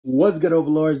What's good,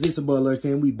 overlords? It's your boy Lord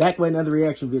 10. We back with another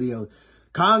reaction video.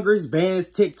 Congress bans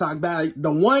TikTok by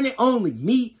the one and only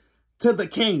Meat to the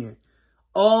Can.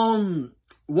 One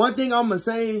thing I'm gonna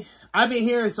say, I've been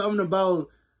hearing something about,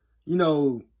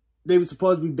 they were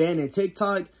supposed to be banning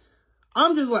TikTok.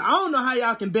 I'm just like, I don't know how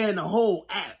y'all can ban the whole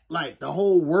app, like the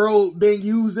whole world been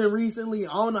using recently.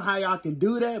 I don't know how y'all can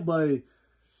do that, but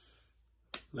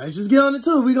let's just get on it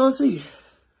too. We gonna see.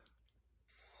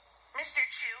 Mr.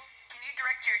 Chu, can you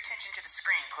direct your attention to the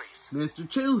screen, please? Mr.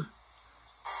 Chu.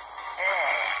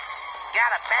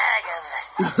 Got a bag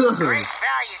of great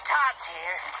value tots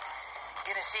here.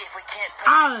 Gonna see if we can't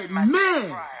put this in my deep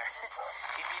fryer.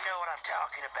 If you know what I'm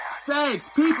talking about.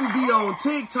 Facts. People be on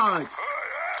TikTok.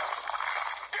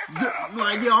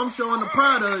 Like, yeah, I'm showing the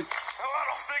product. I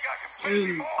don't think I can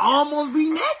fit And almost be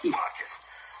naked. Fuck it.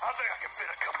 I think I can fit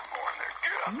a couple more in there.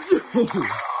 Get up.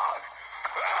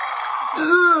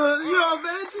 Yo,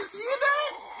 man, you see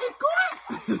that? It's quick.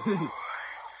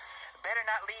 Better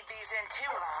not leave these in too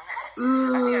long.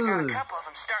 I think I got a couple of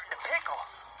them starting to pickle.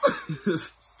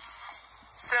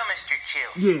 So, Mr. Chu.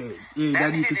 Yeah,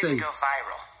 that you can say. Didn't go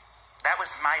viral. That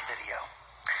was my video.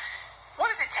 What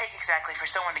does it take exactly for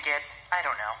someone to get, I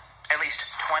don't know, at least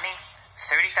 20,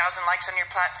 30,000 likes on your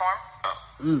platform?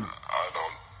 I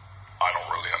don't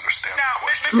really understand now, the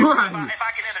question. Mr. Chu, if I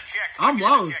can interject. I'm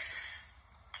lost.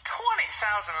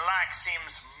 20,000 likes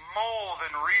seems more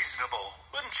than reasonable.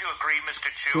 Wouldn't you agree,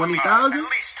 Mr. Chu? 20,000? At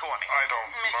least 20. I don't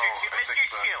know. Mr.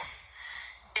 Chu,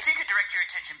 if you could direct your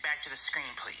attention back to the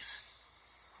screen, please.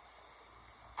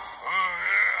 Oh,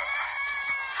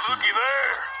 yeah. Looky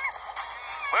there.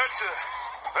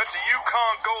 That's a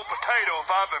Yukon Gold potato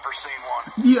if I've ever seen one.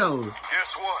 Yo.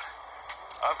 Guess what?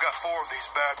 I've got 4 of these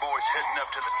bad boys heading up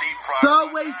to the deep fryer.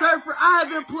 Subway Surfer, I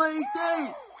haven't played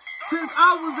that since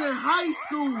I was in high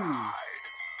school.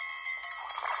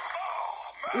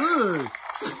 Oh, man.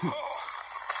 I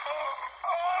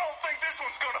don't think this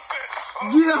one's gonna fit.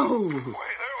 Yo.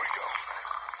 Wait, there we go.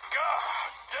 God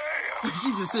damn. She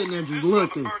just sitting there just This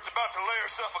looking. bird's about to lay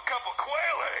herself a couple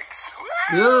quail eggs.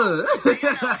 Yeah. You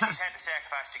know what she's had to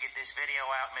sacrifice to get this video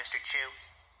out, Mr. Chu?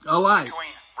 A lot.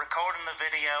 Between recording the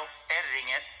video, editing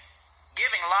it,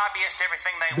 giving lobbyists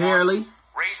everything they Barely.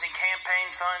 want, raising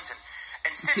campaign funds,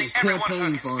 and sending every one of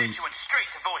her constituents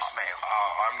straight to voicemail.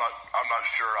 I'm not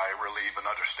sure I really even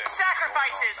understand.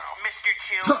 Sacrifices, Mr.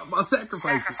 Chu. Talk about sacrifices.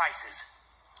 Sacrifices.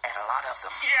 And a lot of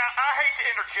them. Yeah, I hate to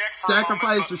interject for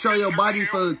Sacrifice to show your body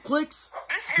for clicks?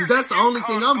 Because that's the only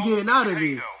thing I'm getting out of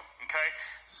it. Okay?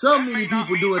 So many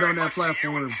people do it on that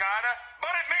platform. China,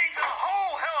 but it means a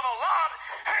whole hell of a lot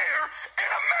here in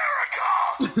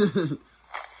America.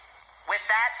 With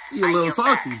that, You're a little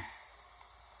salty.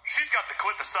 She's got the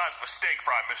clit the size of a steak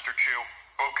fry, Mr. Chu.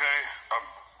 Okay.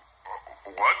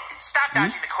 What? Stop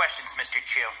dodging the questions, Mr.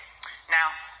 Chu.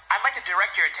 Now, I'd like to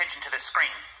direct your attention to the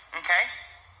screen, okay?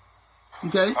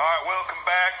 Okay. All right, welcome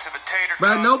back to the tater.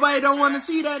 But nobody don't want to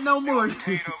see that no more.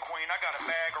 Potato Queen, I got a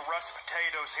bag of russet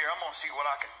potatoes here. I'm gonna see what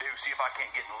I can do. See if I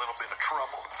can't get in a little bit of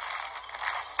trouble.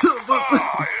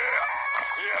 Oh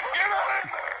yeah, get on in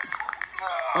there.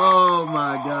 Oh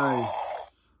my God.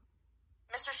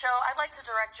 Mr. Show, I'd like to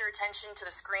direct your attention to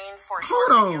the screen for a short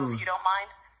video, if you don't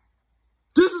mind.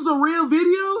 This is a real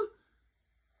video?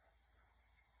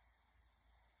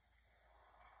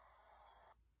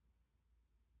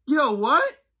 Yo,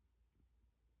 what?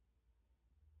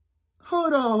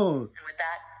 Hold on. And with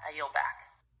that, I yield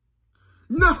back.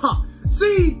 No,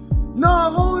 see?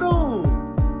 No, hold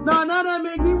on. No, now that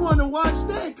make me want to watch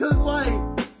that, because, like,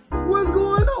 what's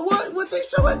going on? What they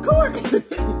show at court?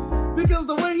 Because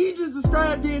the way he just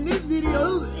described it in this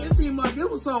video, it seemed like it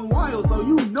was something wild. So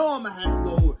you know I'm going to have to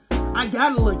go. I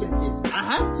got to look at this. I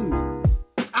have to.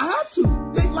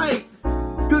 It's like,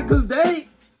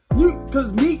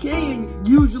 because Me King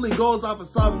usually goes off of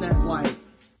something that's like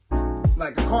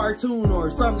a cartoon or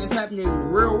something that's happening in the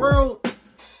real world.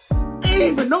 I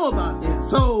didn't even know about this.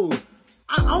 So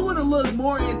I want to look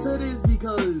more into this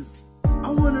because I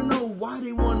want to know why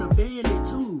they want to ban it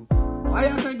too. Why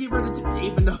y'all trying to get rid of TikTok?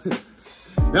 Even though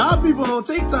y'all people on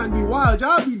TikTok be wild,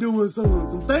 y'all be doing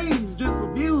some things just for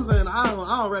views, and I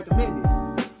don't recommend it.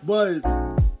 But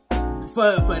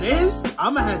for this,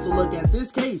 I'm gonna have to look at this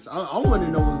case. I want to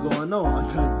know what's going on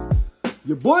because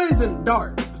your boy is in the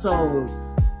dark. So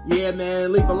yeah,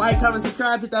 man, leave a like, comment,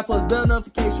 subscribe, hit that plus bell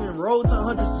notification. Roll to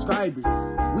 100 subscribers.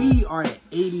 We are at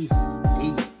 88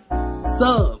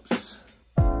 subs.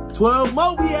 12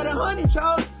 more, we at 100,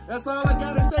 y'all. That's all I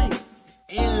gotta say.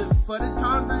 And for this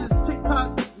Congress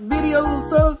TikTok video and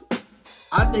stuff,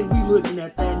 I think we looking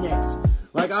at that next.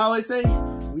 Like I always say,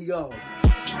 we go.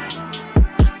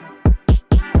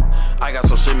 I I got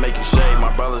some shit make you shade.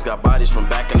 My brothers got bodies from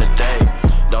back in the day.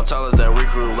 Don't tell us that we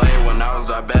crew late. When I was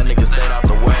that bad niggas stayed out